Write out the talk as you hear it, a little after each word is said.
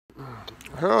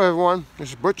Hello everyone, this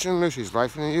is Butch and Lucy's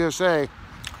Life in the USA.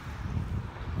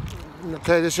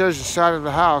 Okay, this is the side of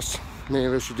the house me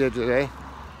and Lucy did today.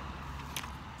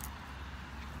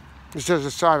 This is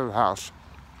the side of the house.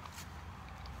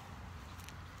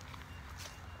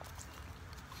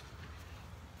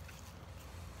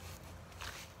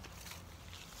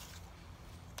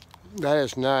 That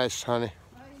is nice, honey.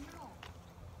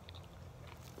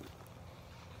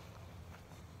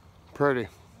 Pretty.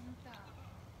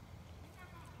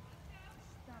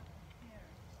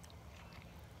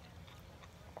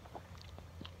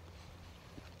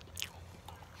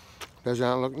 Doesn't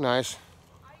that look nice?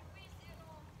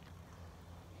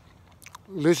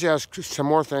 Lucy has some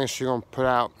more things she's gonna put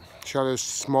out. She got those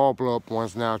small blow-up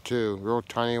ones now too, real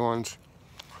tiny ones.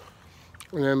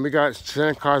 And then we got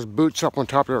Santa Claus boots up on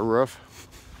top of the roof.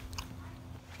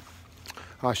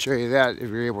 I'll show you that if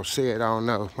you're able to see it. I don't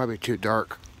know, it might be too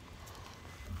dark.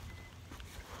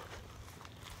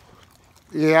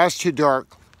 Yeah, it's too dark.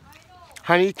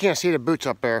 Honey, you can't see the boots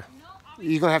up there.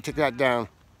 You're gonna have to take that down.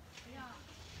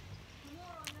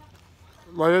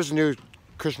 Well, there's a new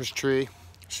Christmas tree.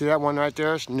 See that one right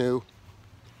there? It's new.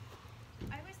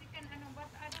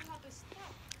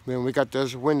 Then we got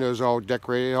those windows all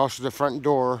decorated. Also the front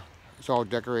door is all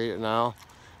decorated now.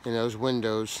 And those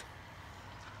windows.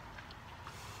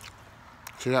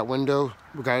 See that window?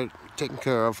 We got it taken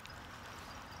care of.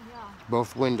 Yeah.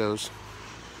 Both windows.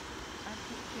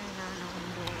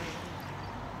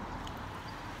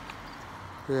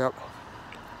 Yep.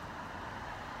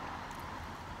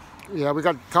 Yeah, we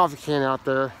got the coffee can out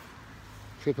there.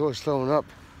 See, people are slowing up.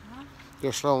 Huh?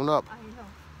 They're slowing up. I know.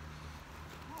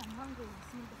 Oh, I'm hungry.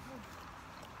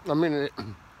 Smell the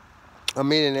food.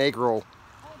 I'm eating an egg roll.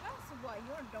 Oh, that's why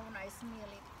your donut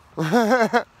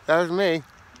smelly. That was me.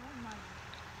 Oh my.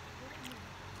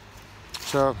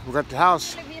 So we got the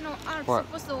house. You know, Alf What?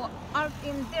 supposed to Alf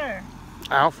in there.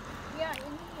 Elf. Yeah, in here.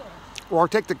 Or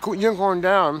take the unicorn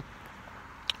down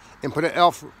and put an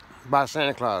elf by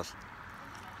Santa Claus.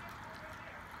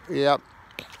 Yep.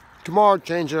 Tomorrow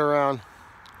change it around.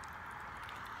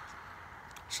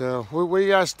 So what do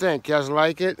you guys think? You guys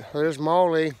like it? There's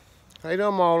Molly. How you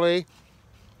doing, Molly?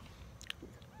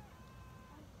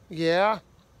 Yeah?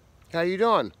 How you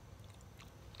doing?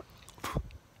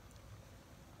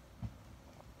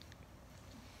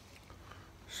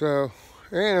 So,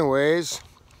 anyways,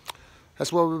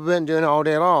 that's what we've been doing all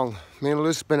day long. Me and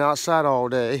Lucy's been outside all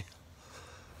day.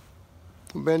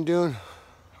 We've been doing,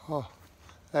 oh,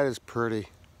 that is pretty.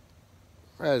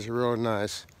 That is real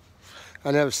nice.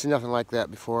 I never seen nothing like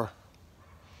that before.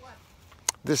 What?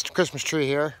 This Christmas tree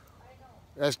here,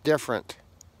 that's different.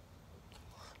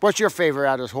 What's your favorite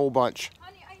out of this whole bunch?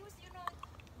 Honey, I use,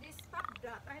 this stuff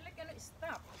that. I like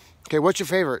stuff. Okay, what's your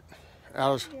favorite?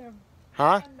 Out of, Here.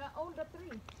 huh? And all the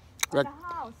tree. Like-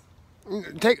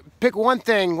 the house. Pick one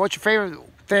thing. What's your favorite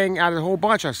thing out of the whole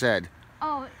bunch, I said?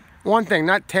 Oh, One thing,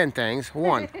 not 10 things.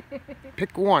 One.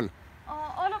 Pick one.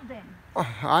 all of them.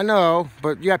 I know,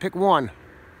 but you gotta pick one.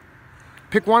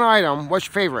 Pick one item. What's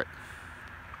your favorite?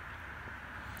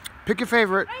 Pick your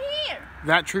favorite. Right here.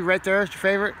 That tree right there is your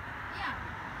favorite? Yeah.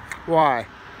 Why? Look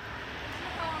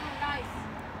how nice.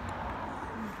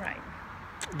 Right.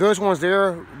 Those ones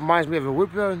there reminds me of a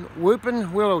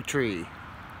whooping willow tree.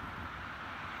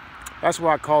 That's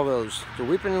what I call those. The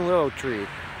weeping willow tree.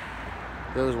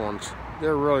 Those ones.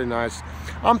 They're really nice.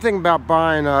 I'm thinking about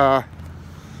buying a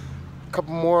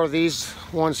couple more of these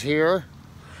ones here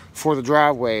for the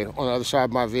driveway on the other side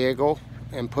of my vehicle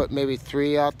and put maybe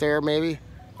 3 out there maybe.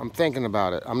 I'm thinking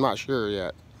about it. I'm not sure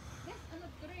yet.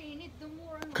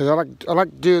 Because I like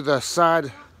to do the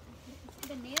side.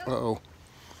 Uh-oh.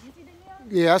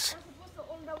 Yes.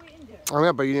 I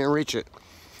know, but you didn't reach it.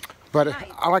 But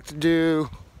I like to do,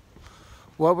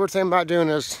 what we're thinking about doing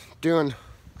is doing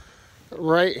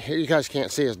right here. You guys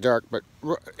can't see, it's dark, but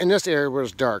in this area where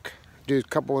it's dark, do a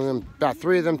couple of them, about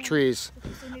 3 of them trees.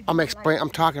 I'm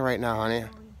talking right now, honey.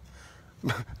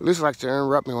 Lucy likes to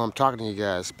interrupt me when I'm talking to you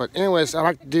guys. But anyways, I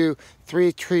like to do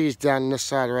 3 trees down this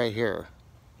side right here.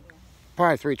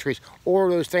 Probably 3 trees. Or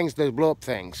those things, those blow up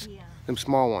things. Yeah. Them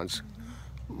small ones.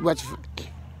 But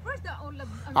Where's the old?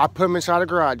 I put them inside the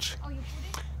garage. Oh, you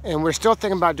put it? And we're still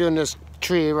thinking about doing this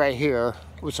tree right here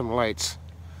with some lights.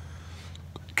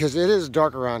 Because it is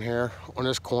dark around here on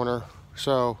this corner.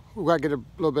 So we got to get a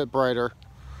little bit brighter.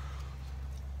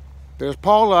 There's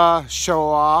Paula, show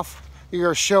off.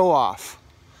 You're a show off.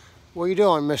 What are you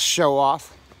doing, Miss Show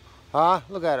Off? Huh?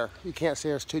 Look at her. You can't see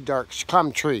her, it's too dark. She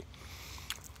climbed a tree.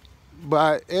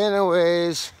 But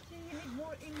anyways, You need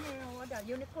more in here. What?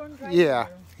 Unicorn right yeah,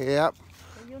 there. yep.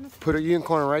 The unicorn. Put a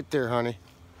unicorn right there, honey.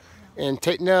 And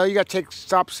take, no, you got to take,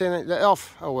 stop sending the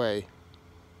elf away.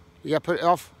 You got to put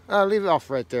elf, leave the elf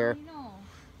right there. I know.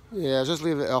 Yeah, just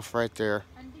leave the elf right there.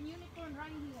 And the unicorn right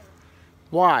here.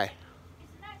 Why?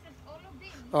 It's nice, it's all of them.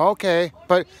 Okay, All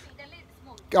but, of them, the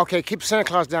lid small. okay, keep Santa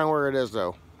Claus down where it is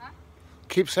though. Huh?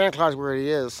 Keep Santa Claus where he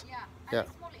is. Yeah, and Yeah.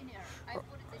 it's small in here. I put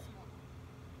it this small.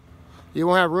 You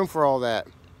won't have room for all that.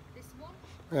 This small?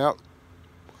 Yep.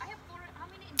 I have four, how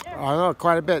many in there? I know,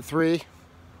 quite a bit, 3.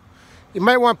 You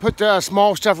might want to put the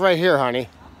small stuff right here, honey.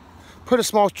 Put the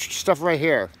small stuff right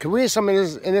here. Cause we need some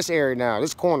in this area now,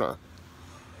 this corner.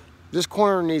 This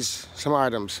corner needs some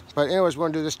items. But anyways, we're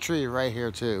gonna do this tree right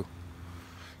here too.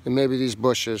 And maybe these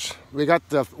bushes. We got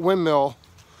the windmill.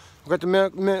 We got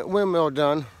the windmill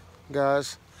done,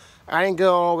 guys. I didn't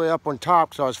go all the way up on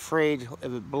top because I was afraid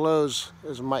if it blows,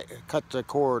 it might cut the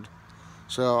cord.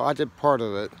 So I did part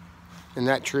of it. And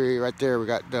that tree right there we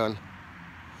got done.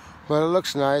 But it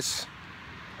looks nice.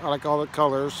 I like all the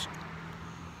colors.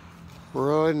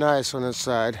 Really nice on this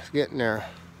side. It's getting there.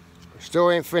 Still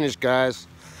ain't finished, guys.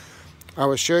 I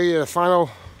will show you the final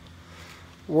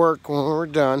work when we're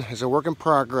done. It's a work in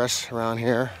progress around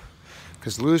here.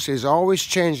 Because Lucy's always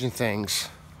changing things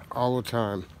all the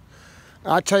time.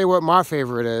 I'll tell you what my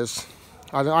favorite is.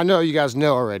 I know you guys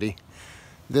know already.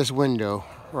 This window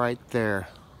right there.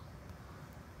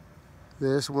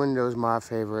 This window is my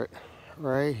favorite.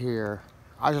 Right here.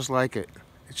 I just like it.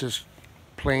 It's just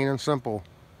plain and simple.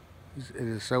 It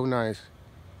is so nice.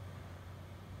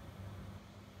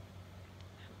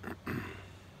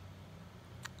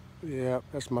 Yeah,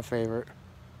 that's my favorite.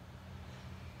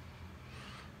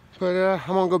 But I'm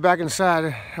gonna go back inside.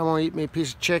 I'm gonna eat me a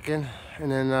piece of chicken,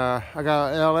 and then I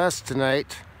got LS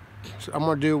tonight. So I'm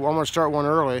gonna start one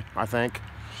early, I think.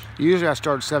 Usually I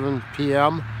start at 7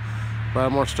 p.m., but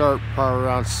I'm gonna start probably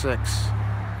around 6.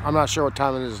 I'm not sure what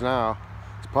time it is now.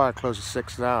 It's probably close to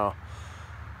 6 now.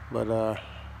 But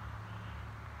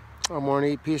I'm gonna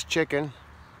eat a piece of chicken,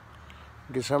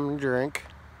 get something to drink.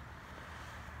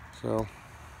 So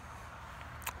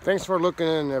thanks for looking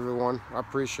in, everyone. I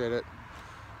appreciate it.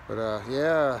 But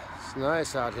yeah, it's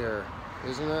nice out here,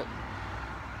 isn't it?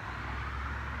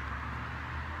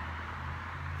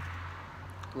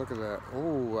 Look at that.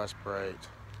 Oh, that's bright.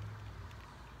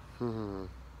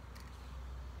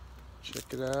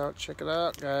 Check it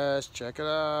out, guys. Check it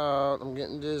out. I'm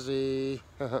getting dizzy.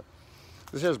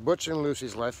 This is Butch and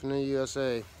Lucy's Life in the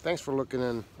USA. Thanks for looking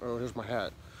in. Oh, here's my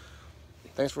hat.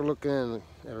 Thanks for looking in,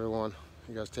 everyone.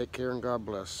 You guys take care and God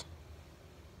bless.